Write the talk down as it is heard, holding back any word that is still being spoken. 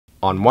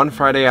On one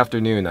Friday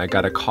afternoon, I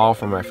got a call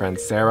from my friend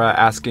Sarah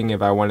asking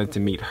if I wanted to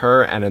meet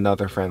her and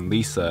another friend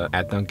Lisa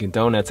at Dunkin'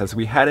 Donuts as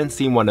we hadn't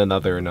seen one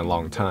another in a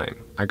long time.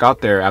 I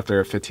got there after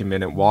a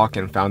 15-minute walk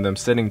and found them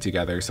sitting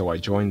together, so I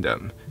joined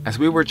them. As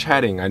we were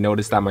chatting, I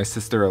noticed that my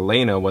sister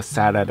Elena was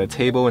sat at a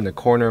table in the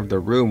corner of the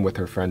room with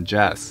her friend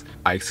Jess.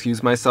 I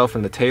excused myself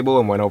from the table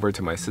and went over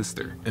to my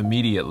sister.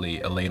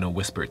 Immediately, Elena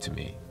whispered to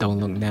me, "Don't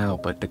look now,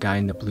 but the guy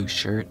in the blue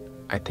shirt,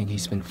 I think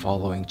he's been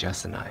following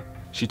Jess and I."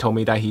 She told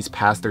me that he's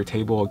passed their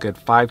table a good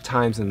 5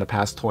 times in the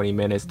past 20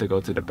 minutes to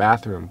go to the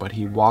bathroom, but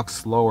he walks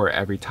slower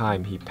every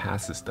time he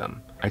passes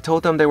them. I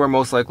told them they were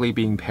most likely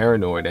being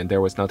paranoid and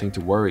there was nothing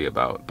to worry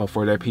about, but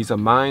for their peace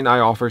of mind, I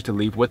offered to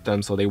leave with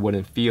them so they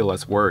wouldn't feel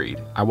as worried.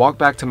 I walked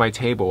back to my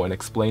table and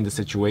explained the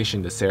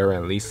situation to Sarah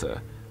and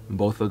Lisa.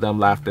 Both of them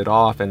laughed it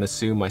off and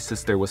assumed my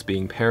sister was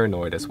being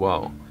paranoid as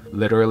well.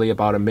 Literally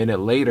about a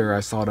minute later, I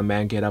saw the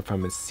man get up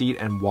from his seat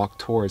and walk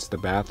towards the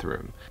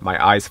bathroom.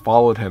 My eyes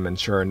followed him and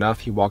sure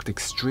enough, he walked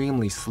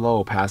extremely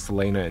slow past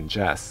Elena and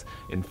Jess.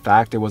 In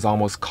fact, it was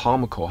almost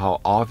comical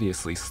how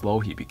obviously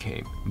slow he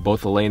became.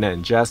 Both Elena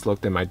and Jess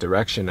looked in my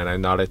direction and I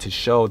nodded to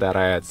show that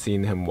I had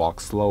seen him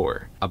walk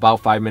slower.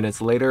 About 5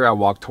 minutes later, I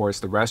walked towards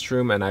the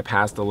restroom and I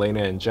passed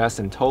Elena and Jess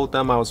and told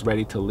them I was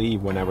ready to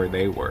leave whenever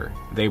they were.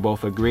 They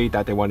both agreed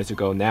that they wanted to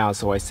go now,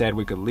 so I said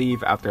we could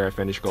leave after I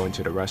finished going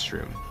to the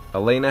restroom.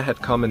 Elena had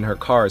come in her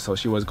car, so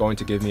she was going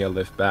to give me a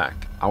lift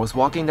back. I was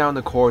walking down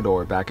the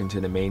corridor back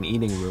into the main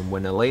eating room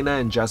when Elena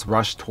and Jess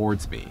rushed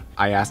towards me.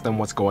 I asked them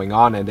what's going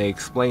on and they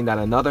explained that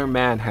another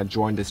man had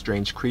joined the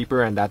strange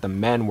creeper and that the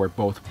men were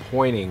both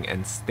pointing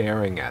and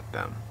staring at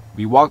them.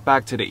 We walked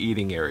back to the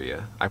eating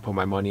area. I put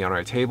my money on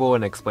our table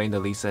and explained to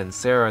Lisa and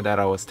Sarah that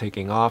I was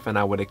taking off and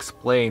I would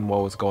explain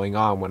what was going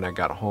on when I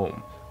got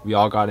home. We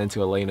all got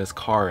into Elena's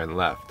car and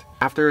left.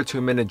 After a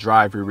 2-minute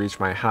drive, we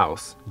reached my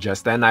house.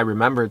 Just then, I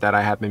remembered that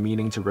I had been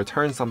meaning to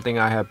return something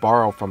I had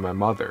borrowed from my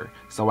mother,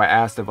 so I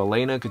asked if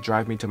Elena could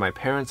drive me to my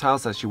parents'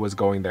 house as she was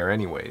going there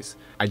anyways.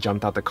 I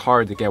jumped out the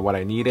car to get what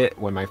I needed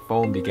when my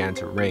phone began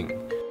to ring.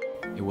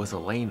 It was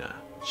Elena.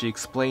 She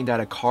explained that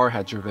a car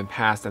had driven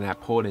past and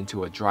had pulled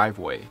into a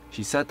driveway.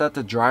 She said that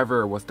the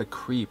driver was the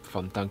creep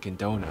from Dunkin'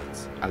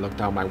 Donuts. I looked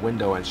out my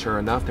window and sure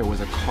enough there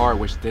was a car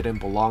which didn't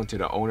belong to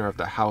the owner of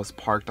the house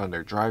parked on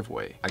their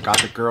driveway. I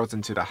got the girls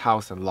into the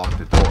house and locked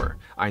the door.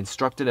 I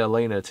instructed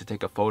Elena to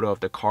take a photo of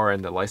the car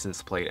and the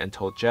license plate and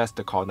told Jess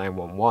to call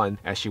 911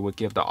 as she would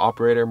give the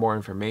operator more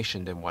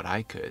information than what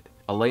I could.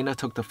 Elena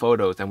took the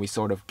photos and we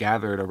sort of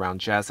gathered around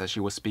Jess as she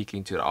was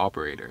speaking to the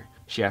operator.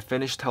 She had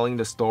finished telling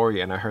the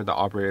story and I heard the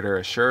operator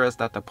assure us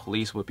that the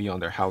police would be on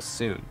their house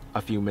soon.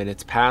 A few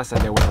minutes passed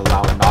and there was a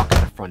loud knock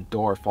at the front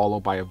door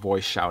followed by a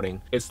voice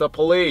shouting, "It's the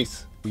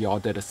police!" We all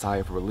did a sigh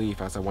of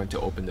relief as I went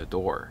to open the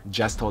door.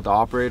 Jess told the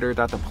operator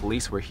that the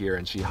police were here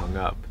and she hung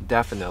up.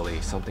 Definitely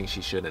something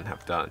she shouldn't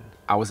have done.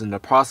 I was in the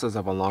process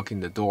of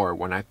unlocking the door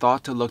when I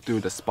thought to look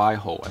through the spy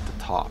hole at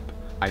the top.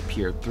 I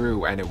peered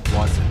through and it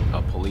wasn't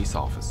a police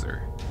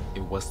officer.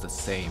 It was the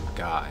same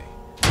guy.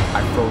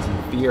 I froze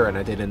in fear and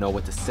I didn't know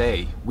what to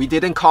say. "We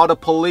didn't call the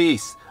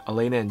police!"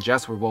 Elena and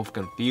Jess were both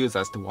confused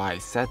as to why I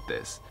said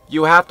this.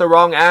 "You have the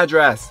wrong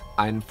address!"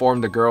 I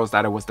informed the girls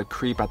that it was the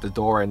creep at the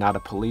door and not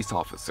a police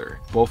officer.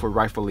 Both were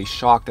rightfully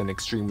shocked and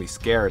extremely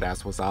scared,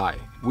 as was I.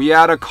 "We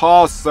had a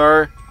call,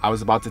 sir!" I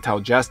was about to tell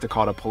Jess to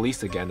call the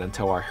police again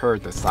until I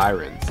heard the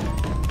sirens.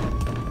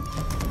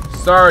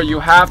 "Sir, you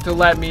have to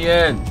let me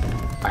in!"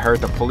 I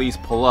heard the police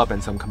pull up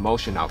and some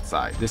commotion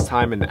outside. This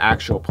time an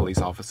actual police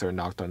officer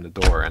knocked on the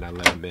door and I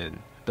let him in.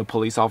 The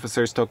police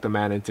officers took the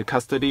man into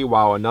custody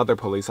while another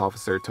police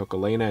officer took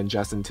Elena and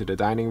Jess into the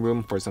dining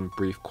room for some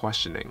brief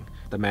questioning.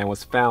 The man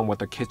was found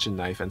with a kitchen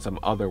knife and some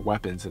other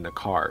weapons in the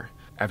car.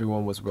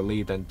 Everyone was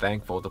relieved and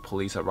thankful the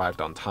police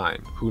arrived on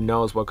time. Who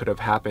knows what could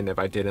have happened if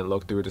I didn't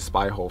look through the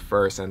spy hole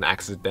first and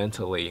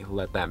accidentally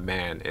let that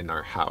man in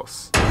our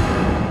house.